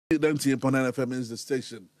98.9 FM is the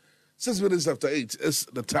station. 6 minutes after 8 is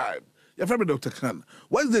the time. Your friend Dr. Khan.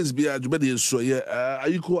 Wednesdays be a jubedi so are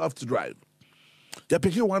you cool after drive? You're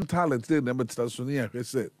picking one talent then number Tanzania. I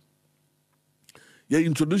said. You're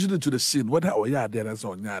introducing it to the scene. What how you there that's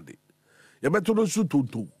on yadi. You better not shoot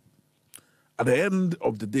to. At the end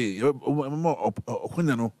of the day,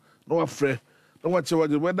 no afraid. No watch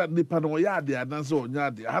when that nipa no yadi and that's on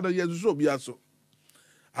yadi. How do you so be so?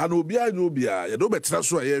 And obia no bia you don't better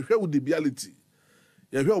so you hear with the reality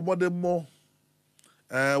you hear more than more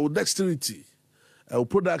with dexterity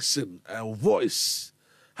production voice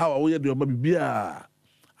how we do baby bia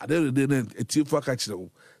at the end of the day a team for catch them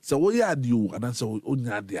so we had you and answer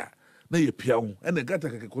onya dia na ye piao and the gata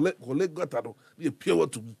collect gata no ye piao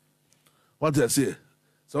to what I say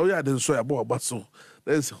so we had the so about but so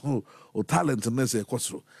there's talent and there's a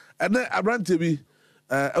cost and then I ran to be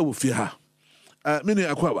I will fear her. Mini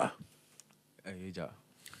akwaba.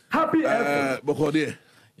 Happy Bokode.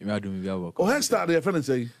 You may do me well. Oh, hairstyle the friend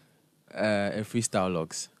say. A freestyle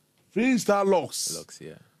locks. Freestyle locks. Locks,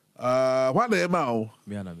 yeah. What the amount?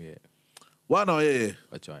 Me and me. One or yeah.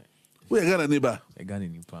 That's right. We are gonna neighbor. A gun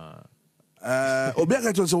in Nipa.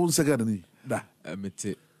 Obiaka to so second ni. Da.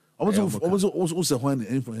 Mete. Almost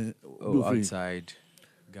one outside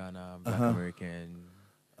Ghana, Black American.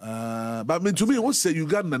 But me to me, what's say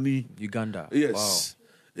Uganda ni? Uganda. Yes. Wow.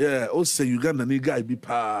 Yeah, what's say Uganda ni guy be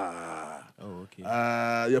pa. Oh, okay.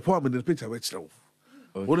 Your poem in the picture which now.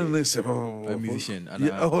 Okay. What did they say? A musician. And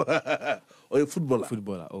yeah. Or a footballer.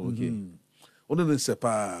 Footballer. Oh, okay. What did they say?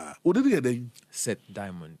 Pa. What did he get? Seth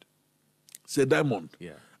Diamond. Seth Diamond.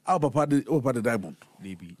 Yeah. How about the Diamond?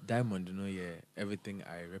 Maybe Diamond. You know, yeah. Everything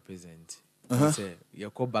I represent. Say you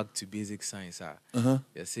go back to basic science.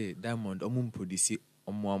 You say Diamond. Produce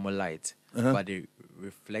more light, but they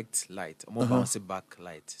reflect light. Bounce back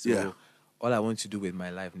light. So all I want to do with my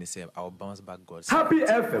life is say I'll bounce back God's Happy light.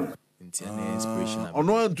 FM. Into an inspiration. On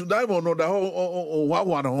one to Diamond or the whole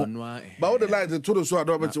one. But all the light to the sword,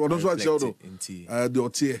 that's what exactly.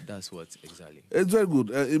 It's very good.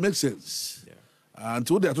 It makes sense. Yeah. And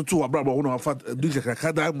to the two brother one of fat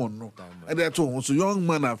Diamond no. And they told so young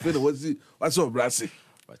man I feel what's so brassy.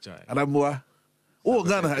 And I'm more. Oh,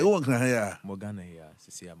 Ghana, I won't here. More Ghana here,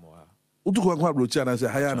 Sisia Moa. Who took one brochure and say,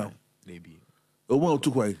 Higher now? Maybe. Oh, one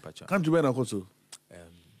took away. Can't you bear also?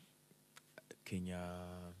 Kenya,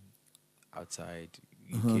 outside,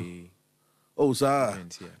 UK. Oh, sir.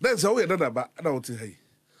 That's how we are done about. I don't say.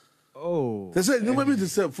 Oh. They say, you maybe to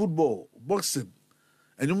say football, boxing,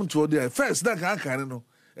 and you want to order first. That can't know.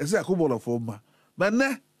 I say, a footballer for me. But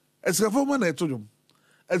ne, it's a former I told you.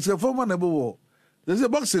 It's a former never. There's a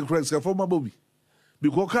boxing friends, a former Bobby.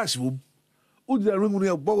 Because cash boom, would the ring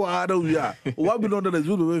near Bowa? We are 1 million dollars.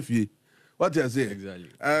 What you say? Exactly.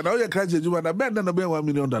 And now you can't you and a band and a $1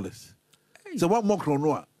 million. So one more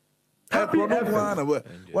chrono.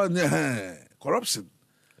 One corruption.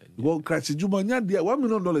 You won't catch you, man. $1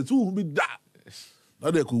 million. Who will be that?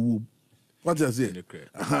 Not a cool. What you say?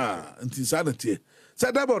 And insanity. Say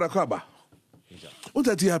that about a cover. What's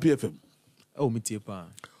that happy FM? Oh, me too, pa.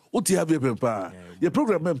 What you have your pa? Your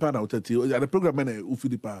program man pan out the program man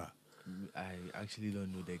Ufilipa. I actually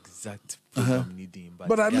don't know the exact program needing,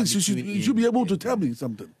 but at least you should be able to tell me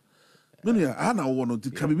something. Many I now want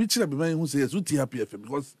to can be reaching up who says what you happy FM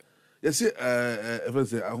because you see if I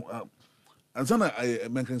say and some I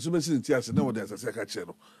can super see in tears now there's a second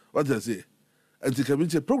channel. What does I say? And the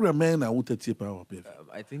community program man I would take power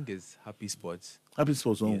I think it's Happy Sports. Happy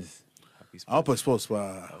Sports. Yes. Happy Sports. Happy Sports.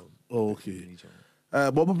 Oh, okay.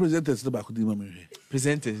 Bobo presenters the back of the mommy.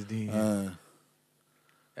 Presenters the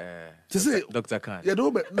to say Dr. Khan. Yeah, no,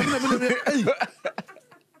 but hey,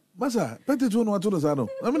 Massa, Petty to know what to know.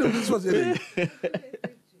 I mean, this was it.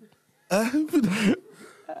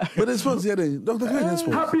 But it's sports here, Dr. Khan is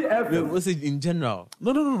sports. Happy FM. Was it in general?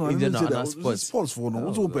 No. In general, not sports. Sports for no.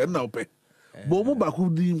 What's open now, pay. Bobo back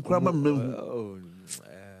with the Krama.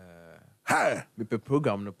 Hi. The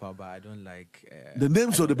program no but I don't like the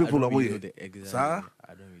names of the people away. Sir?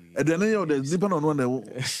 I don't really. And then you depend on one that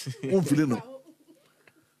won't feel no.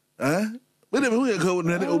 When you go,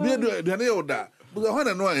 the name that. But I want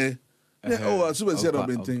to know, oh, I super said I've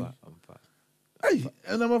been thinking. Hey,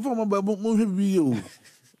 and I'm a former movie.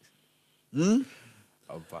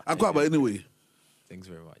 I go by anyway. Thanks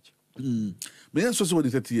very much. May I ask what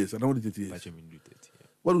is 30 years? I don't want 30 years.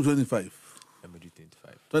 What was 25? I'm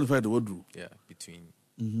 25. 25 the word do? Yeah, between.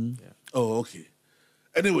 Yeah. Oh, okay.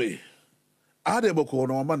 Anyway, I had a book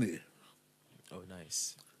on our money. Oh,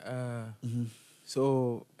 nice.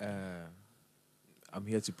 So, I'm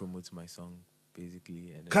here to promote my song,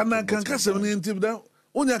 basically. And can somebody tip down?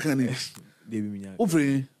 Onya can it? Baby Minya.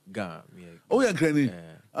 Ufre. Gan. Yeah. Oh, yeah, Granny.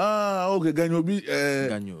 Okay, Ganyo be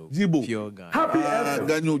Ganyo. Jibo. Pure Gan.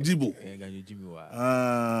 Ganyo Jibo. Ganyo Jimmy wa.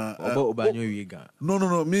 Obanyo Gan.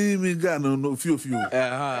 No. Me Gan, no, few.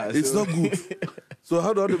 It's not good. So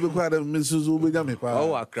how do I be quiet and Mrs. Ubejame?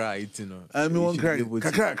 Oh, I cry, you know. I mean, one cry.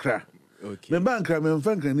 Kakra. Okay. Me bank cry, me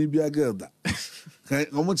fan can be a girl that.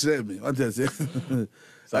 How much me? What I say?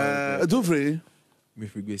 Do free. Me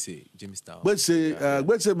forget say Jamestown. But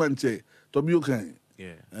say manche. To be okay.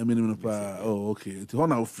 Yeah. I mean, okay. It's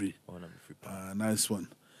one free. Free. Nice one.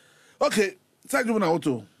 Okay. Thank you,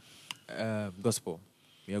 Auto. Gospel.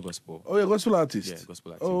 Me a gospel. Oh, you're gospel artist. Yeah,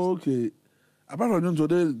 gospel artist. Oh, okay. Apart from you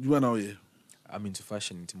today, you are now here. I'm into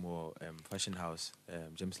fashion, into more fashion house,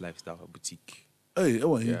 James Lifestyle boutique. Hey,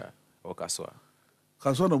 oh, yeah. Yeah. Or Kaswa.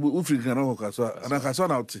 Kaswa no Ufri kana ho Kaswa. Ana Kaswa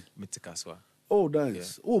na uti. Mete Kaswa. Oh,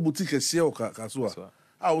 nice. Oh, boutique ese o Kaswa.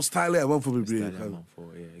 Ah, o style I want for be. Yeah,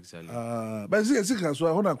 exactly. But see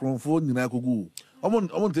Kaswa ho na kronfo nyina kogu.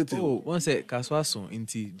 Omo tete. Oh, one say Kaswa so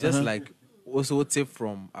inti just like also tip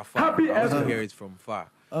from afar. I also hear it from far.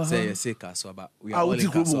 Say Kaswa, but we are all in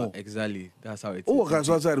Kaswa. Exactly. That's how it is. Oh,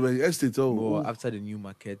 Kaswa side where estate after the new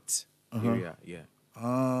market area, yeah.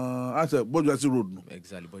 After Bojasi Road. No?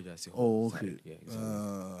 Exactly, Bojasi. Oh, okay. Side. Yeah,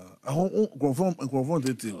 exactly. Confirm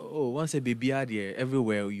tete. Oh, once a baby ad here,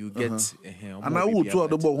 everywhere you get and I would to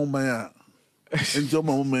the boy home my enjoy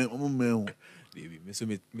my home. Baby, so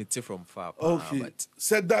me take from far. Okay. But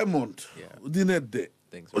Seth Diamond. Yeah. Dinner day.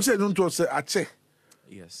 Thanks. What say don't to say a check.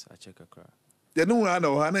 Yes, I check a cry. They know I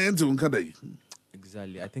know Hana enter on Kadai.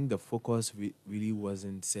 Exactly. I think the focus really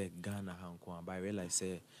wasn't say Ghana Hankwan, but I realized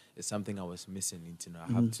say it's something I was missing into now.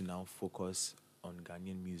 I have to now focus on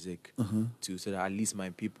Ghanaian music too, so that at least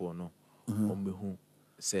my people know who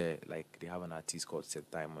say like they have an artist called Seth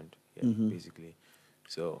Diamond. Yeah, basically.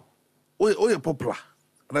 So Oh, you're popular.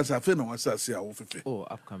 That's a friend of say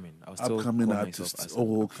upcoming. I was still upcoming call artist. myself as Oh,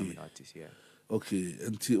 an okay. upcoming artist, yeah. Okay.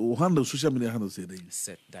 Until handle social media handle say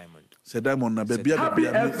Seth Diamond. Seth Diamond na baby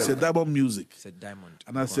Seth Diamond music. Seth Diamond.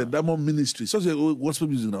 And I said Diamond ministry. So say gospel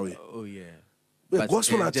music now. Oh yeah. Wait,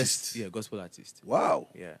 gospel artist. Gospel artist. Wow.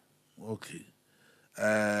 Yeah. Okay.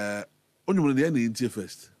 Only when the end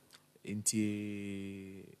first. Into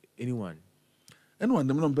anyone. Anyone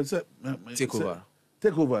them number Take over.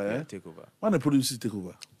 Take over, yeah? Take over. When they produce Take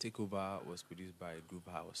Over? Take Over was produced by Groove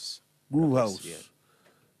House. Groove House?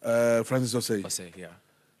 Yeah. Francis Osei? Osei, yeah.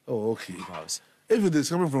 Oh, okay. Groove House. If it is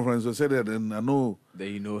coming from Francis Osei, then I know.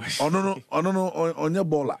 Then you know. Oh, no, on your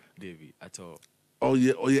baller. Davey, at all. Or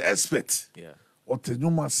your expert. Yeah. Or the new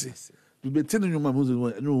massy. We be telling you, my music,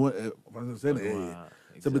 you know, Francis Osei,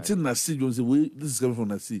 so between Nasi, you say, this is coming from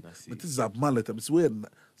Nasi. But this is Zap Mallet, it's where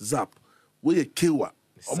Zap, where you Kewa,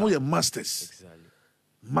 or your masters. Exactly.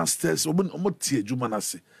 Masters, omo tie adwuma na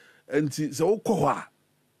se enti se wokɔ hɔ a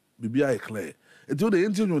bibia e clear enti wo de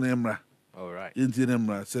enti nyu na emra all right enti na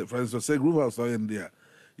emra se Francis say Groove House in there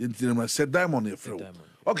enti na emra Seth Diamond e frɛ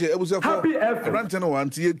okay ebusa for rant no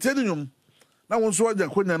want ye tenium na won so agya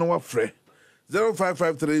konya no wa frɛ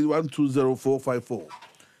 0553120454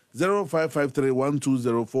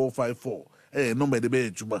 0553120454 number de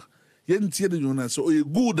be adwuma ye ntie de nyu na so o ye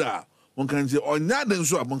good a won kan say onya de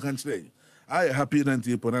nso a won kan kyerɛ I happy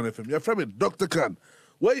 98.9 FM. Your friend Dr. Khan.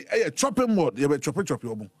 Why are you chopping mode? You have a chop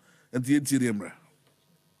your and the interior.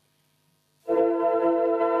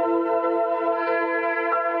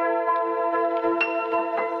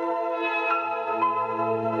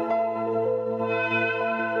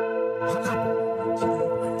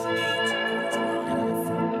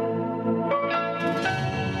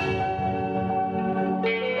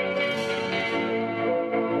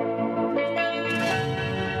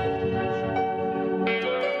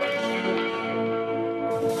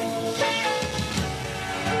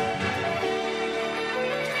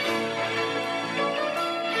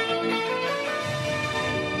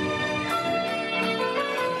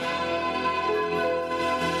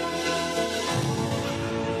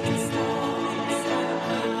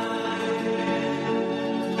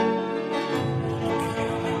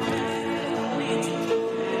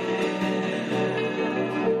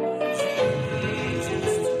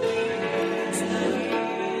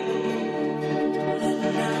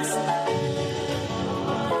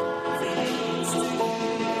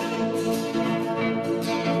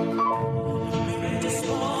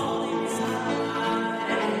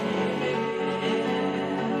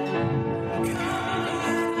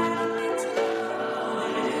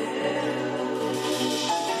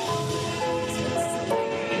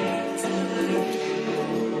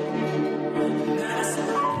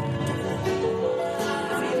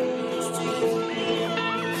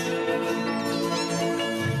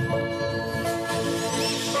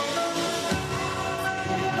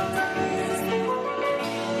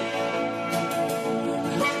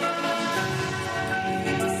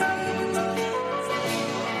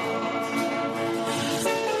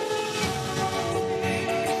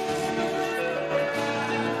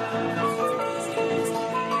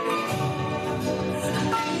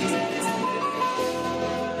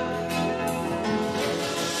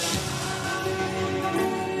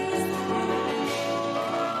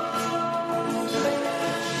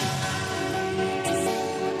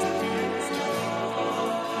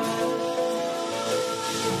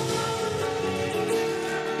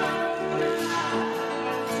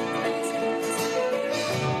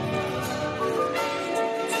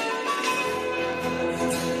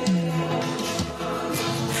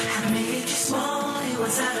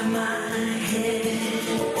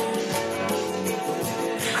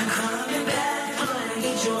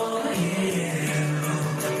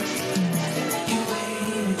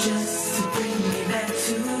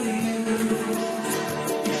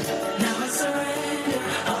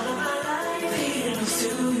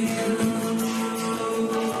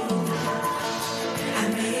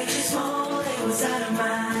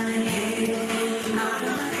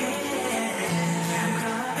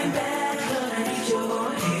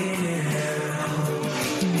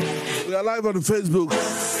 are live on Facebook.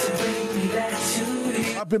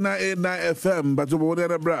 Happy 989 FM, but over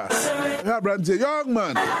there, bra. Young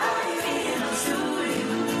man.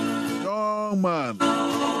 Young man.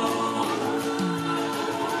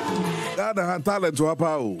 God had talent to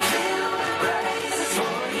power.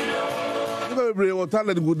 Never bring what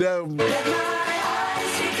talent good them.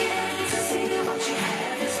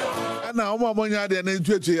 And now, my money are there in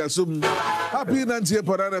Twitch. Assume happy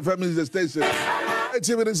 98.9 FM is the station. 8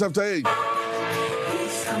 minutes after 8.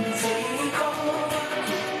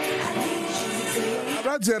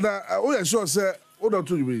 Oh, yeah, sure, sir. What don't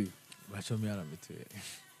you be?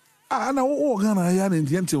 Ah, now, oh, Ghana, I am in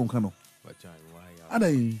the empty canoe. And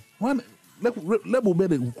I one level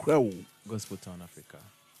better crowd. Gospel Town Africa.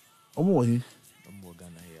 Oh, more here.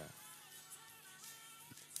 Ghana here.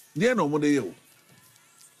 There no more there.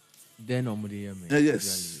 Then no more there.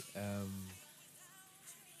 Yes.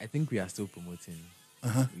 I think we are still promoting.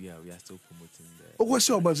 Yeah, we are still promoting the. Oh, what's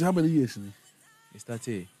your about how many years? Mr.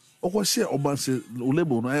 T. Oh, what's your about say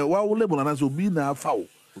label? Why label and as will be now foul.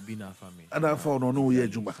 Will be now family. And I found no year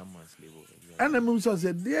Juma. Someone's label. And the Musa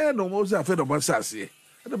said, there no more afraid of my sassy.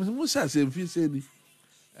 And the Musa said, if you said,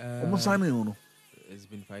 almost signing. It's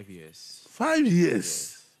been 5 years. 5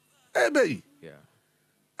 years. Hey, baby. Yeah.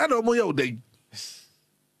 I don't know your day.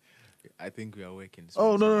 I think we are working.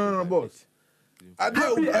 Oh, no, boss. I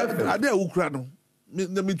dare Ukraine.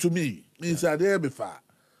 Me to me. Means I dare be far.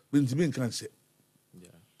 Means to me can say.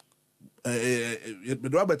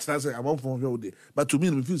 But Robert says I won't from your day. But to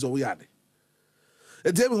me, me feels so weird.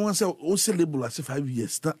 And everyone said, oh, label as 5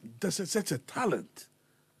 years. That's such a talent.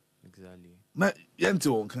 Exactly. Now, Yanti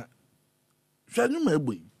won't. Shall you, my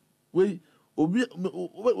boy? Wait,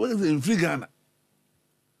 what is in free Ghana?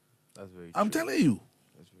 That's very true. I'm telling you.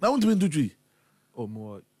 Now, I want to be 3. Oh,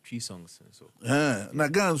 more 3 songs and so. Na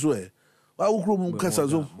Gans way. Why would you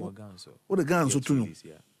Casazo? What the Gans to you?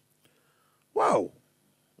 Wow.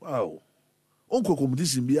 Uncle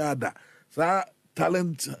competition be ada. Sa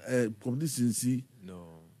talent competition see.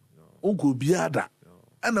 No. Uncle be ada.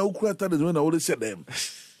 And I will talent when I always said them.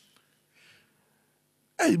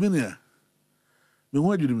 Hey, Minia.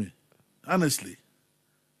 What do you mean? Honestly,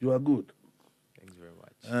 you are good. Thanks very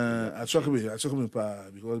much. I shock me,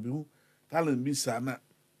 because talent be sana.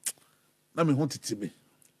 Na me want it to me.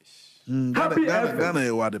 Ghana,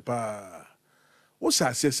 you are the pa. What's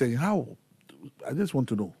I saying? How? I just want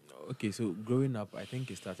to know. Okay, so growing up, I think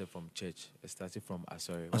it started from church. It started from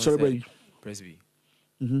Asori Presby.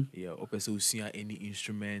 Yeah, opeso usia any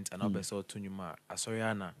instrument and opeso tunyuma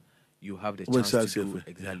Asoriana. You have the chance to do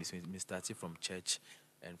exactly. So we started from church,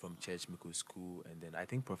 and from church we go school, and then I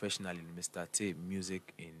think professionally we started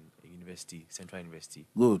music in university, Central University.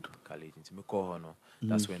 Good. College.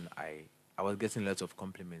 That's when I was getting lots of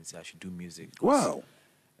compliments. I should do music. Wow.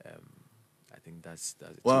 I think that's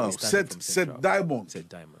it. Wow. Seth Diamond. Seth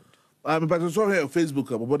Diamond. But I saw here on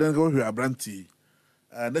Facebook, but then go here a Branty.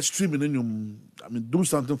 Let's stream in him. I mean, do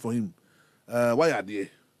something for him. Why are they?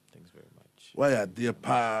 Thanks very much. Why are they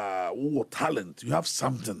talent? You have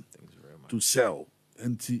something to sell.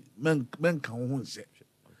 And men can say.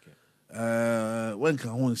 Okay. When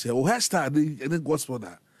can say? Oh, has started any gospel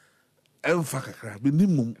that.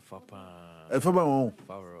 Minimum.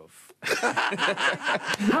 Power off.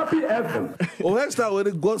 Happy FM. Oh, has started with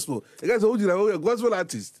the gospel. You guys are a gospel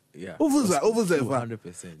artist. Yeah. Over there.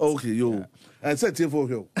 100%. Okay, yo. Yeah. I said here for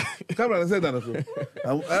you. Come on, I said that.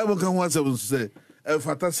 I won't come once to say.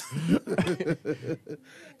 Fantastic.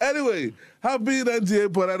 Anyway, happy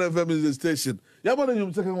 98.9 FM is the station. Yeah, but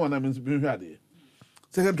the second one, I mean,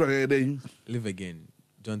 second track, Live Again,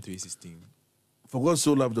 John 3:16. For God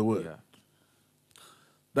so loved the world. Yeah.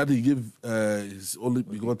 That he gave his only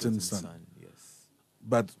begotten son. Yes.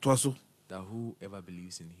 But Twaso. That whoever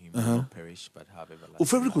believes in him will not perish but have everlasting life.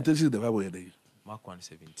 Favorite quotation in the Bible here. Mark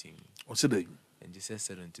 1:17. What's it? And Jesus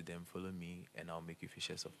said unto them, follow me, and I'll make you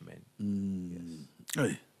fishers of men. Yes.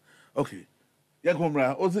 Hey. Okay. Yeah, come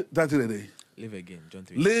on. What's it that today? Live Again, John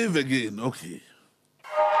 3. Live Again, okay.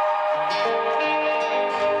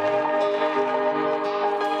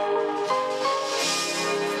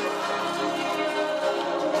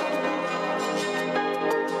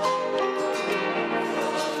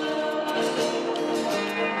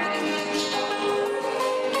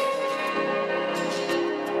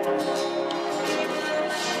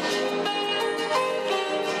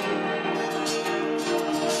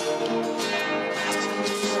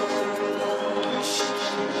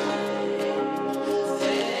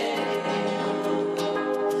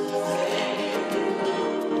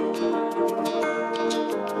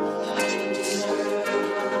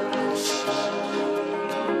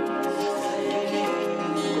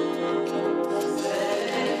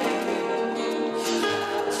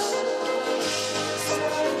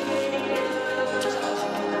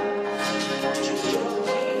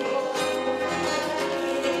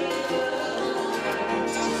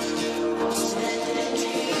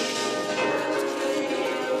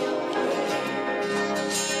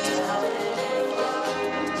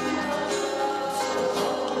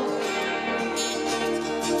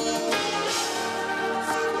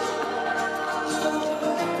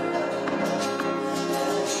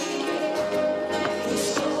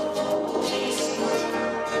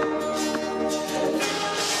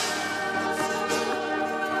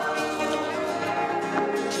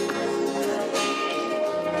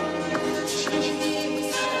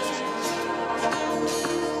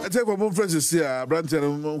 take for more friends here, Branch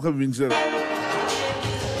and come in.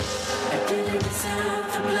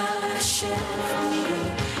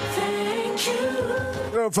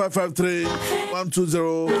 0553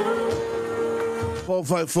 120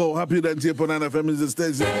 454. Happy that J9 FM is the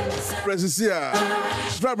station. Press here.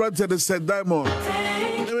 Branch and Seth Diamond.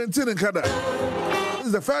 This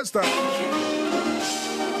is the first time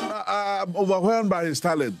I'm overwhelmed by his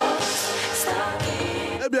talent.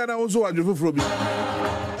 Maybe I also want you from me.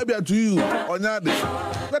 Maybe to you on your day.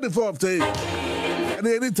 24 of day. And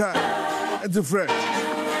anytime. It's a friend.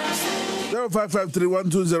 0553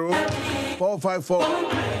 120 454.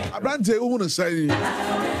 I branch who want to say.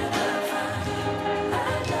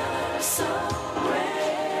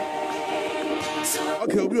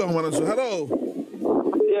 Okay, we'll be on one. Hello.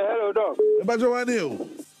 Yeah, hello, Doc. About your new.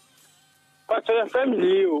 But your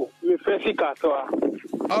family, you fancy castle.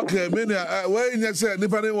 Okay, many where in your say,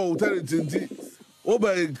 Nippon will tell it in tea.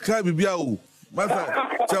 Over Kabi Biao. Master,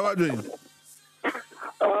 Chawadrin.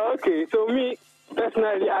 Okay, so me,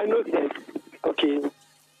 personally, I know Seth. Okay,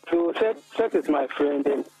 so Seth is my friend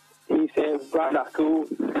and he's a brother. So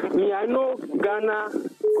me, I know Ghana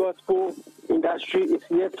gospel industry is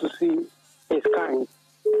yet to see its kind.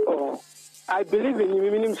 I believe in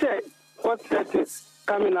him. Meaning, what Seth is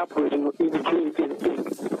coming up with, is great, is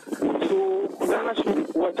big. So Ghana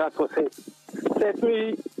should watch out for Seth. Seth,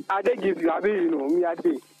 me, I did give you, me, I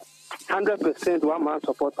did 100% one man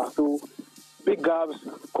supporter. So big Gabs,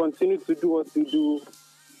 continue to do what you do,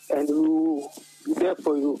 and we'll be there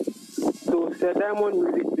for you. So Seth Diamond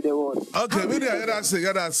music to the world. Okay, maybe I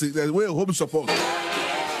gotta say, there's way of home support.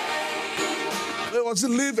 We want to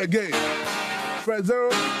live again. Press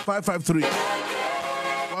 0553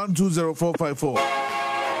 120 454.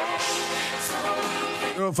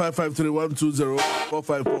 0553 120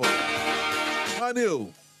 454.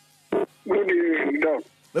 Manu. Good evening, Doc.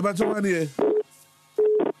 About your money.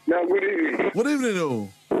 No, good evening. Good evening, no.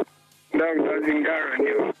 Dr.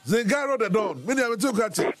 Zingaro. Zingaro the Don. Many have to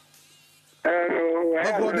catch it.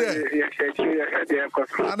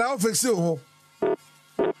 And I'll fix you.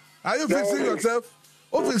 Are you fixing yourself?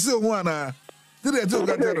 Oh, fix you one. Did I do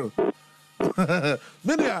that?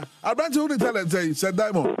 Many are branch only talent, Seth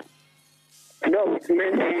Diamond. No,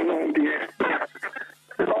 dear.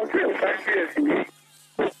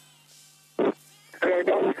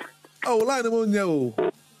 Oh, line of you.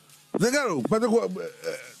 Zingaro, but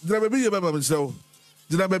did I be your mammy so?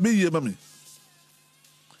 Did I be your mammy?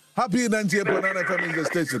 Happy 98.9 FM in the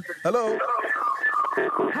station. Hello.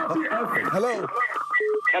 Hello.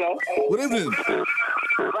 Hello. Good evening.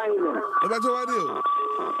 About your idea.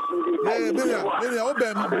 Yeah,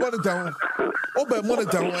 open monitor. Open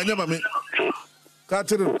monitor. I never mean.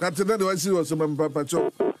 Catherine, I see was some papa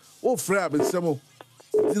chop. Oh, Frab is some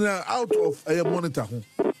out of a monitor.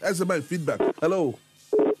 That's my feedback. Hello.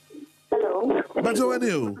 Hello. About your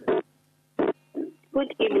idea.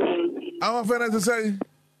 Good evening. I'm a friend to say.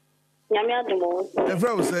 And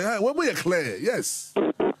Frab say, when we are clear, yes.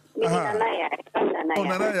 Oh,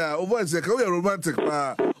 Nanaya, oh, voice, a career romantic,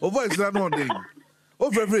 oh, voice, that one thing. Oh,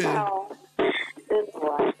 for free. Oh,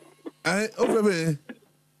 me.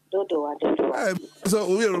 So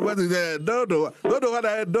we are romantic there. Dodo, what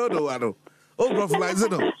I don't know. Oh,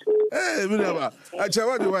 profilizing. Hey, Minaba, I shall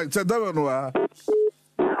want you like Sadamanoa.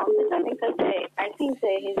 I think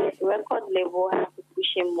his record label has to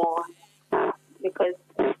push him more because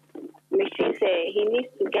he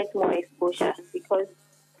needs to get more exposure because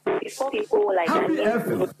before people like that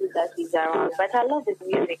that he's around. But I love his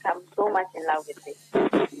music. I'm so much in love with it.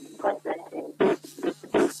 God bless him.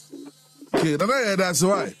 Okay, that's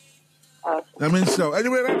why. I mean, so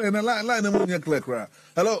anyway, and a line among your click.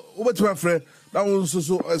 Hello, what's my friend? That was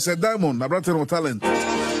so Seth Diamond. I brought no talent.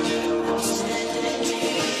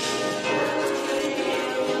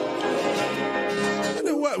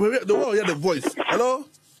 The wall, you the voice. Hello?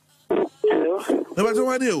 Hello? What's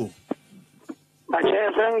your idea? But I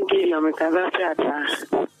haven't given you a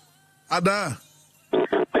Ada.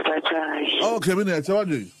 Okay, Minnie, how are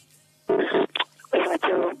you?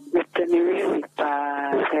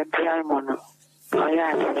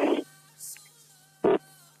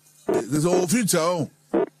 There's a whole future on.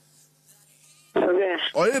 Okay.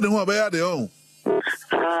 Oh, you don't want to be on.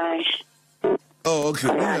 Oh, okay.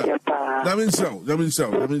 That means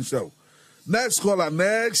so. Next caller,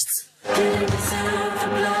 next. Hey,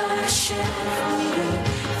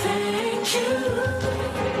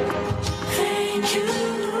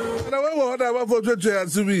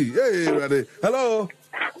 ready. Hello.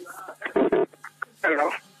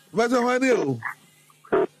 Hello. What's your name?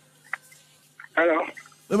 Hello.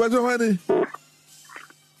 What's your name?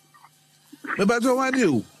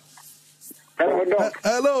 Hello, Doc.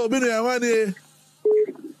 Hello, Binia, Wani.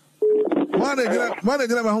 Wani,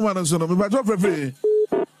 get my home and son of me, but free.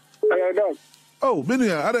 Hello, Doc. Oh,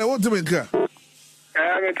 Binia, I don't want to make her.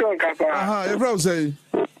 I'm a talk about. Aha, your bro say.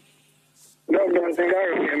 Don't think I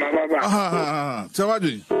am my baba. Aha, so what do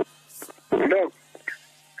you? Doc.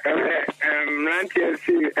 90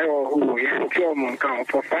 who you come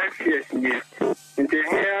for 5 years. In the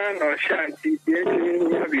hair or shanty,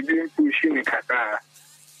 you be doing pushing in Qatar.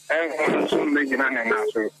 And also making an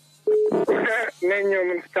answer.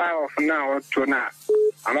 Many style of now to now.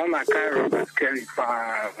 I'm on my car, Robert Kelly,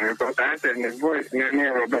 because I said the voice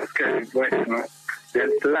near Robert Kelly's voice.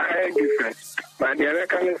 There's a slight difference. But the other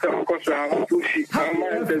kind of course, I'm pushing. I'm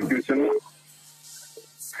interview.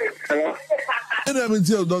 Hello? And I'm in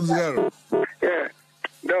jail, don't you? Yeah.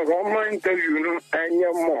 Dog, on my interview, and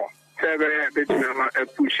you're more. Between a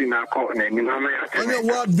pushing our corner. On your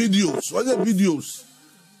what videos? What are videos?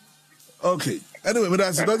 Okay. Anyway, but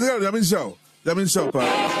that's it. Don't you? I'm in show. I'm in show, pal.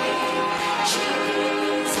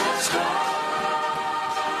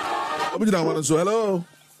 Hello.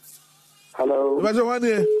 Hello. What's your one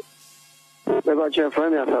here? About your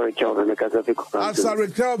friend, sorry, Calvin, because of the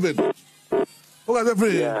sorry, Calvin. What are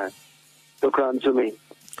free? Yeah. Look around to me.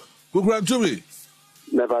 Look around to me.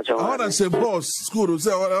 Never I want to say boss school to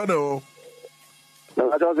say what I know.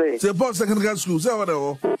 Never say boss secondary school, say what I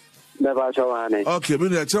know. Never show any. Okay,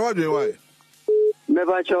 but you tell me why.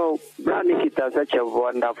 Never show Brandy has such a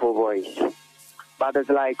wonderful voice. But it's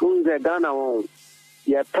like who's a Ghana one.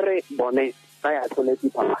 Yeah, pre bonnet. I have to let you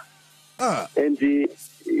papa. And the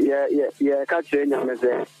yeah, catch you in your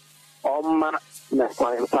message. Oma na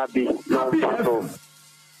kwai pabi no pato.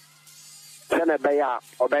 Sana baya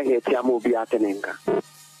obehe ti amobi atenenga.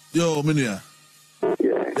 Yo, Minia.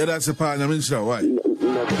 Yeah. Yeah, that's a part. I'm in show. Why?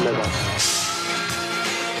 Never.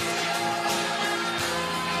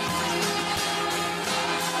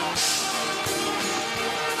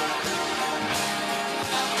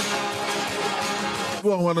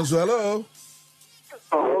 Hello.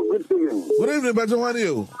 Oh, good evening. Good evening, but how are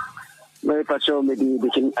you? My patrol may be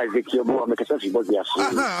between Isaac Yobo and Mekasasi Bogia.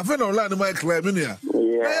 Aha, I found online in my club, Minia.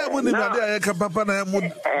 Yeah, I wouldn't have a papa and what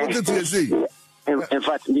did you say? In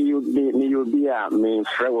fact, you be a main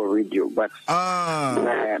frail radio, but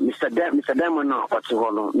Mr. Diamond, no, what's the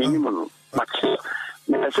whole minimum. But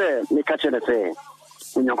I say, me catch it, say,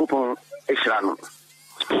 when you go extra.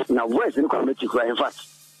 Now, where's the committee? In fact,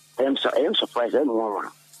 I am surprised anyone.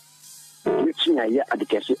 You see, I at the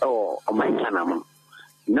case, oh, my Canam.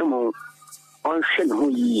 No more on Shen who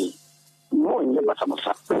ye. More in the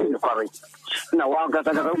Basamasa, in the quarry. Now, while got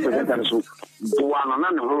a representative, do one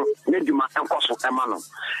on who made you my uncle of Amano.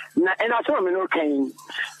 Now, and I saw me no cane.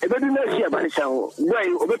 If I do not see about it, so why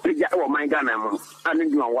you obey my Ganam? I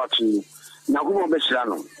didn't know watching. Now, who will be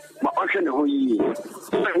Shrano? But on Shen who ye. I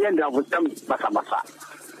end up with them Basamasa.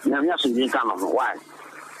 Now, yes, you can't. Why?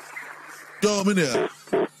 Yo, Minia.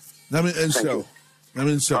 Let me end show. Let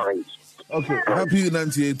me show. Okay, Happy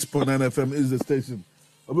 98.9 FM is the station.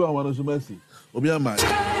 Obi wa wana mercy. Obi ama.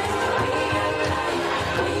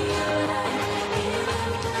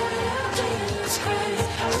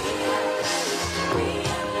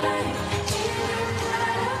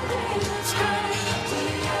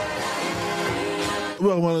 Obi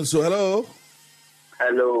wa wana so hello.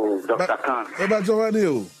 Hello, Dr. Khan. Eba Jawani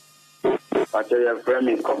o. Pacho ya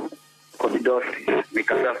friend Kobe Dorsey,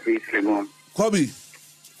 Mikasa Free Lemon. Kobe.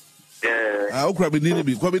 Yeah. Okra be nini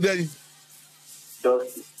bi. Kobe dey.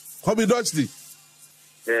 Dorsey. Kobe Dorsey.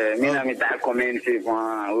 Yeah, me na me ta comment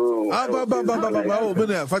one. Oh,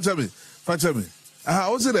 Minia, facha me.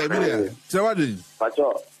 Aha, what's it there, Minia? Say what doing?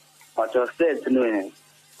 Pacho said no.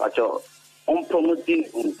 Pacho on promoting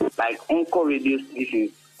like on radio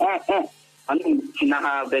stations. I mean,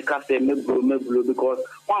 China Becca say me blue because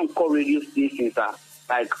one call radio stations are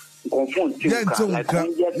like confund yes.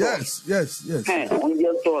 On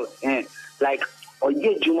your soul, like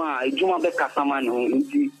Juma Becca someone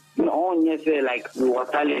who on yes like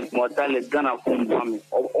mortality Ghana from Bami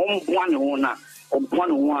or on one owner or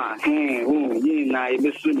one na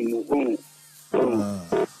ebe suni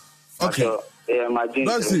okay.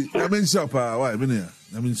 That's it. I mean shop why Minia?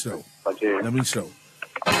 I mean show.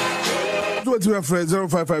 Do it to your friend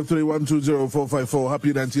 0553120454.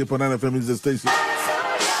 Happy 98.9 FM is the station.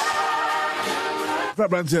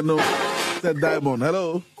 Branch no. Seth Diamond.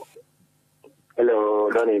 Hello. Hello,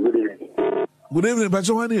 Donny. Good evening. Good evening, but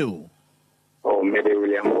how are you? Oh, maybe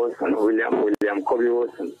William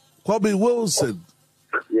Kobe Wilson.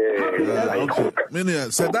 Yeah. Okay.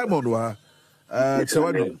 Minia, Seth Diamond wa.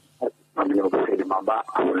 Chawadi. I'm not going to say the Mamba.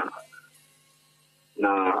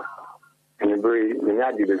 Nah. and very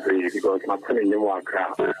because my son in your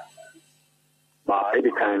crowd. But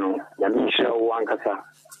any kind of the show one cassa,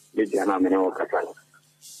 the Janamino Cassa.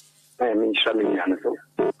 I mean, Shammy Yanso,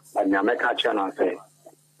 and Yamaka Chana say,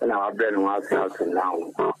 and our brain was out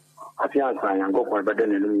now. I feel I'm going to be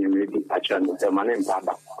in the action, the man in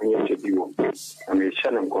Papa, when you do, and we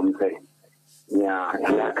shall come say, yeah,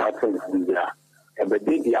 and I can't from there. But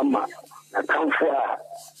did the Amma, I come for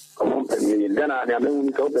company, then I am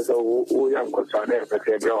only told that all young concerned for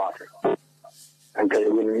their grow up. And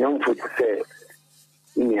when young folks say,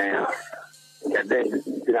 yeah, then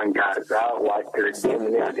Gaza, what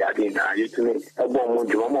the Adina, you to me, a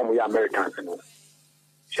woman, we Americans.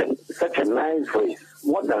 Such a nice voice.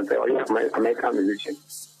 What does the American musician?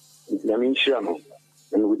 I mean, Sherman.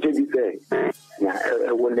 And we take it there.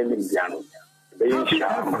 Yeah, one name in Piano. They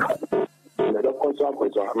Sherman. The course of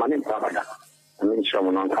money in Pavada. I mean,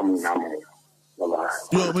 Sherman on coming now. Yo,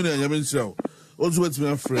 I mean, so. Also, what's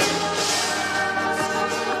my friend?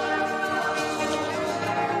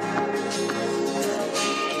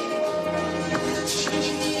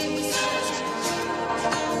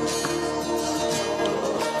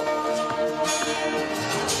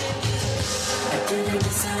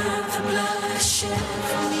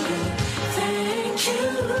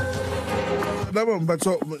 But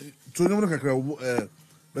so to know kakra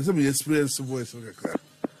but some experience voice kakra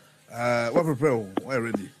what prepare why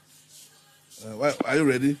ready are you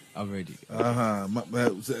ready? I'm ready. We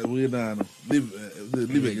now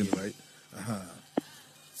live again, right?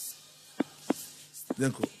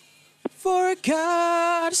 Then go. For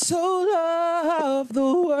God so loved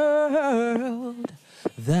the world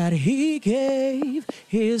that he gave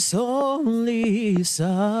his only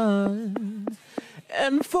son.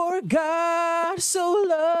 And for God so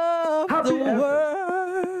loved the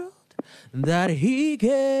world that he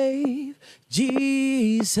gave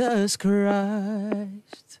Jesus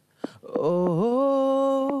Christ.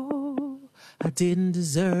 Oh, I didn't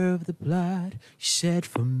deserve the blood shed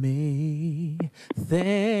for me.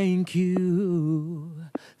 Thank you,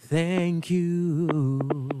 thank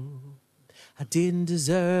you. I didn't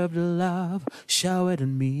deserve the love showered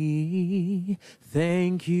on me.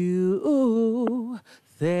 Thank you,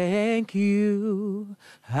 thank you.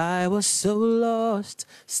 I was so lost,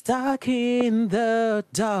 stuck in the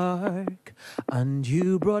dark, and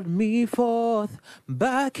you brought me forth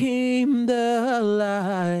back in the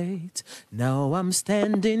light. Now I'm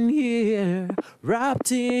standing here,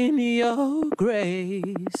 wrapped in your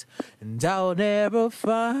grace, and I'll never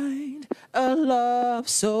find a love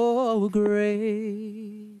so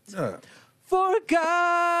great. For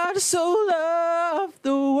God so loved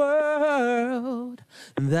the world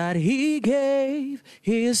that he gave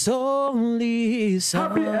his only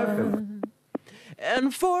son.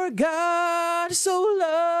 And for God so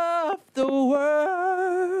loved the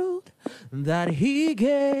world that he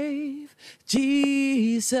gave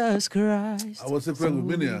Jesus Christ. I was a friend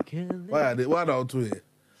with Minia. Why are they? What are you here?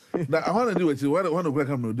 I want to do it. What want to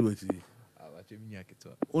come to do it?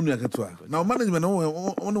 Only now management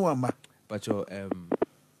only one. But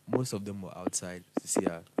most of them were outside. See,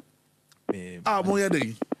 more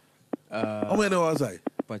day. Outside.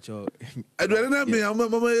 But I don't know me. I'm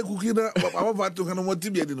cooking. I'm about to come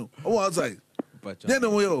to be. Outside. But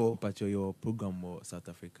your program was South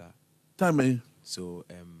Africa. Time. So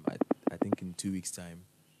I think in 2 weeks' time.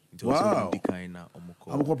 Wow.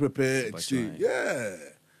 I'm going to prepare. Yeah.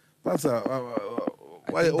 Pastor,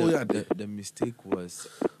 why? The mistake was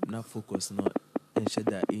not focus, not ensure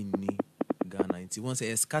that in Ghana. Once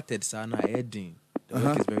it's scattered, sana heading. The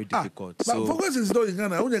work is very difficult. But focus is not in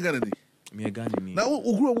Ghana. Only Ghana. Me Ghana. Now,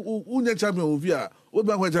 who champion of here? What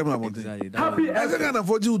bank champion? Exactly. Happy. As a Ghana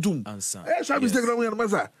for you too. Answer. Some mistake wrong with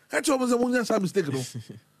Masa. Catch up with someone. Some mistake.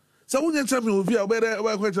 So who champion of here?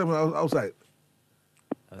 Where champion outside?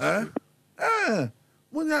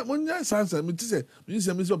 When you answer me, say, you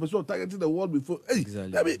say, Mr. Person targeted the world before. Hey,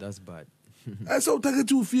 exactly. That's bad. I saw target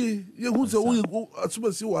to fear. You who say, who super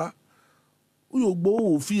siwa. Who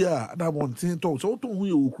go fear that one thing talk. So, who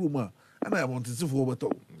you crew, and I want to see for what.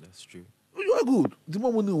 That's true. You are good. The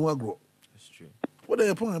moment you want to grow. That's true. What are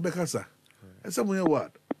you putting back, sir? And somewhere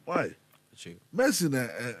what? Why? True. Mercy,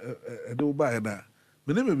 do buy now.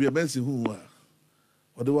 My name will be a mercy who are.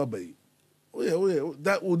 What do I buy? Oh, yeah,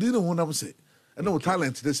 that would didn't want to say. I know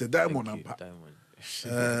talent, they say diamond and Diamond.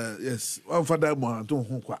 Yes, one for diamond, don't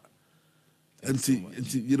home quite. And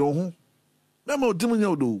you don't home. Remember,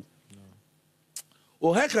 Timon, do.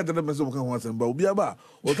 Or haircut the members of once and Bobby Abba,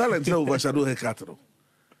 or talent overshadow haircut.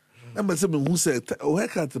 Number 7 who said, oh,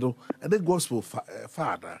 haircut, and then gospel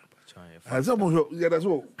father. As some of you, yeah, that's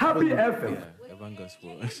all. Happy FM. Avant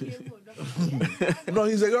gospel. No,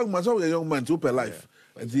 he's a young man. So a young man to per life.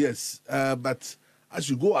 And yes, but as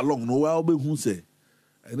you go along, no, I'll be who say.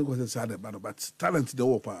 I know what's sad about, but talent the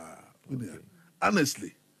whopper.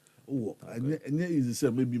 Honestly, and yeah, is say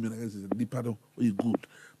maybe me is a deep pardon. We good,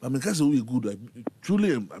 but because we good,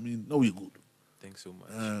 truly, I mean, no, we good. Thanks so much.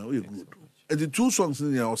 We good. So and the 2 songs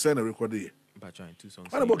in here, I'll send a record here. But trying 2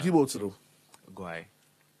 songs. What about keyboards though? Guai.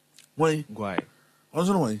 Why? Guai.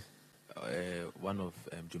 Also, why? One of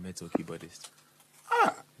Jometto keyboardist.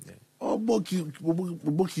 Yeah. Oh,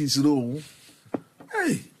 Boki is low.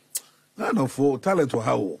 Hey, I know for talent or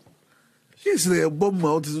how. He's a bomb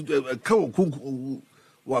out a cow cook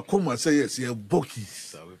or come and say yes, you're Boki.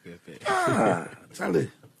 Charlie.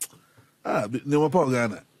 No power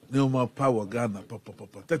Ghana. No power Ghana.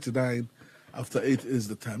 Papa. 39 after 8 is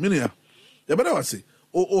the time. Yeah, but I was say.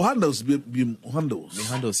 Handles be handles. The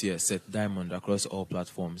handles here, Seth Diamond across all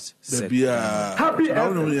platforms. Happy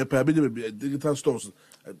digital stores.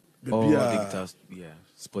 All digital,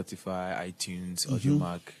 Spotify, iTunes,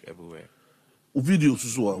 Audiomack, everywhere. Videos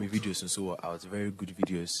as well. Videos and so out. Very good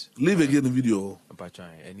videos. Leave again the video.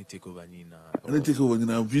 Any takeover Nina.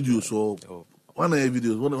 Videos or one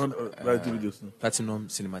videos. One variety videos. Platinum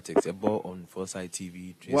Cinematics. A ball on Foresight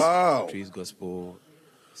TV. Trace Gospel.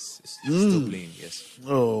 Still playing, yes.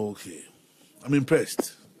 Oh, okay. I'm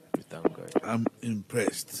impressed. Thank God. I'm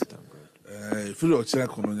impressed. Thank God.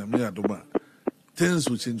 Things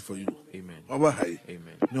will change for you. Amen. Amen.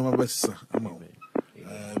 No, my best son. Amen.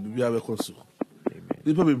 Amen.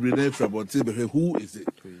 People be bringing from about who is it?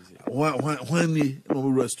 When you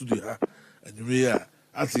know studio and you are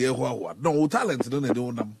at the no talent, don't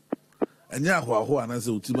know them. And yeah, who and I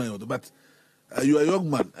say, but you are a young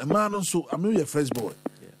man, a man also. I mean, your first boy.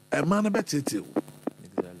 A man about it. Exactly.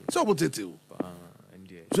 So what it is?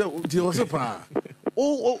 So there was a pa.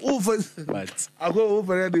 Over. But I go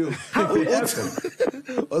over radio. What's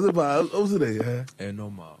the pa? What's the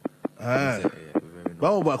normal.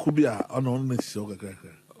 Baba could be on this show.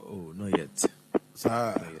 Oh, not yet.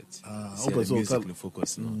 Not yet. Music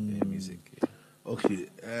focus, no music. Okay.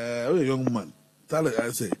 A young man. Tell it.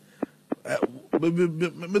 I say.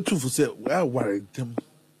 Me too for say. We are worried him.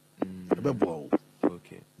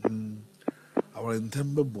 Okay. Our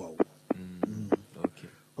intembe wow. Okay.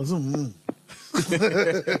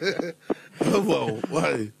 Wow.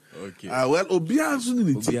 Why? Okay. Well,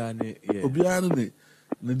 Obiane,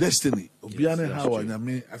 the destiny. Obiane, Yes, how I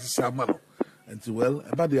mean, as a Samano. And well,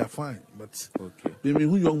 but they are fine. But okay. Baby,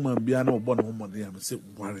 who young man be no born woman, they have said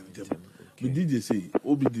worrying them. The DJ say,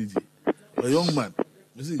 Obi DJ. A young man,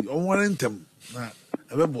 you see, on worrying them. Nah,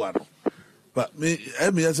 a webwano. But me,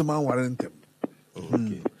 as a man worrying them.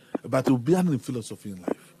 Okay. But Obiane philosophy in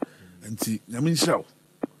life. And see, I mean, show.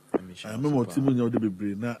 I remember Timon, you're the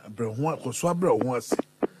baby. Now, Brahma, Coswabra once.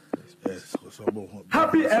 Yes,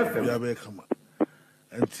 Happy FM.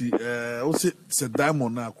 And see, also, Seth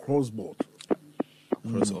Diamond now crossboard.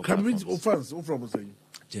 Can we fans? Who from saying?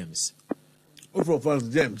 James. Who from fans?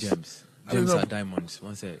 James are diamonds.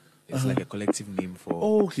 Once it's like a collective name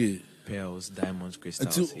for pearls, diamonds,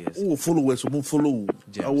 crystals. Yes. Oh, followers, who follow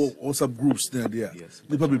James. Our WhatsApp groups there. Yes.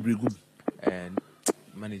 They probably be good and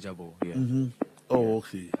manageable. Yeah. Oh,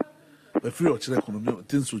 okay. But free of economy,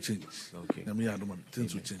 things will change. Okay. I mean,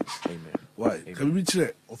 things will change. Amen. Why? Amen. Can we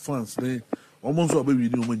check of fans? They almost what baby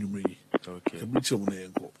do when you marry. Okay. Can we check on the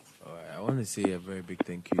go? I want to say a very big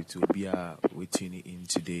thank you to Bia with tuning in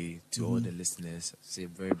today, to all the listeners. Say a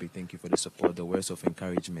very big thank you for the support, the words of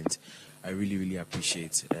encouragement. I really, really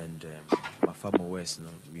appreciate. And my farmer West,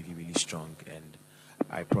 really, really strong. And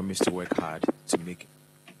I promise to work hard to make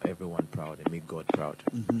everyone proud and make God proud.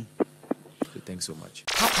 So thanks so much.